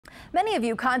Many of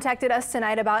you contacted us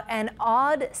tonight about an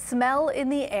odd smell in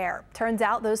the air. Turns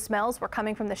out those smells were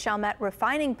coming from the Chalmette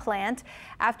refining plant,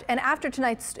 after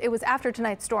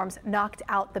tonight's storms knocked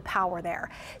out the power there.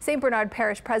 St. Bernard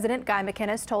Parish President Guy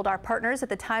McInnes told our partners at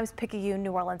the Times-Picayune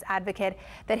New Orleans Advocate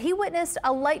that he witnessed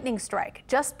a lightning strike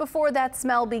just before that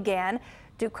smell began.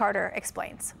 Duke Carter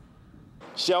explains.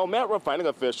 Chalmette refining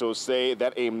officials say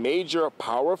that a major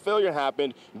power failure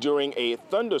happened during a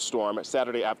thunderstorm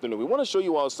Saturday afternoon. We want to show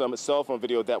you all some cell phone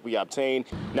video that we obtained.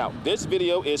 Now, this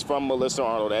video is from Melissa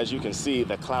Arnold. As you can see,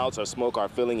 the clouds of smoke are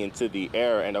filling into the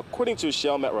air, and according to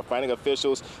Chalmette refining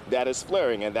officials, that is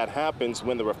flaring, and that happens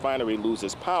when the refinery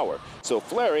loses power. So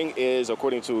flaring is,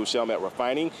 according to Chalmette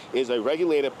refining, is a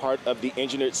regulated part of the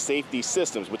engineered safety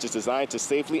systems, which is designed to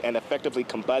safely and effectively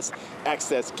combust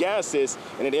excess gases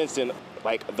in an instant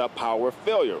like the power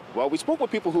failure. Well, we spoke with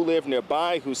people who live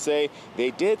nearby who say they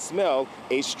did smell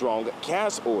a strong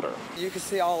gas odor. You can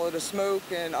see all of the smoke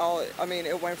and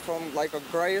it went from like a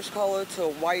grayish color to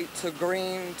white to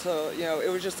green to,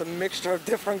 it was just a mixture of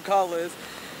different colors.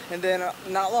 And then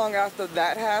not long after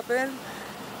that happened,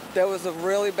 there was a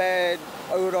really bad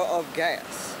odor of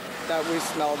gas that we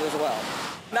smelled as well.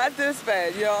 Not this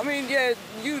bad, yeah,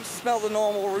 you smell the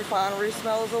normal refinery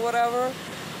smells or whatever,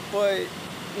 but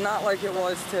not like it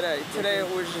was today. Today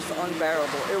it was just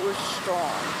unbearable. It was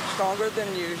strong, stronger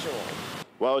than usual.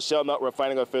 Well, Chalmette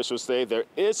refining officials say there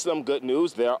is some good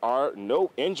news. There are no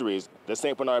injuries. The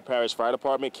St. Bernard Parish Fire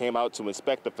Department came out to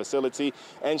inspect the facility,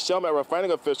 and Chalmette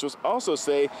refining officials also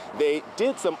say they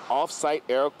did some off-site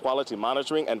air quality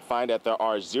monitoring and find that there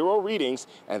are 0 readings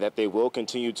and that they will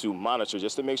continue to monitor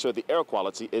just to make sure the air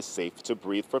quality is safe to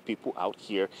breathe for people out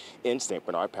here in St.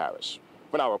 Bernard Parish.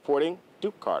 For now reporting,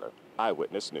 Duke Carter,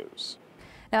 Eyewitness News.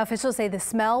 Now, officials say the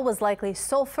smell was likely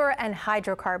sulfur and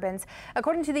hydrocarbons.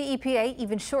 According to the EPA,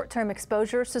 even short-term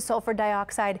exposures to sulfur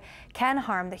dioxide can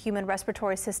harm the human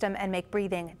respiratory system and make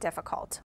breathing difficult.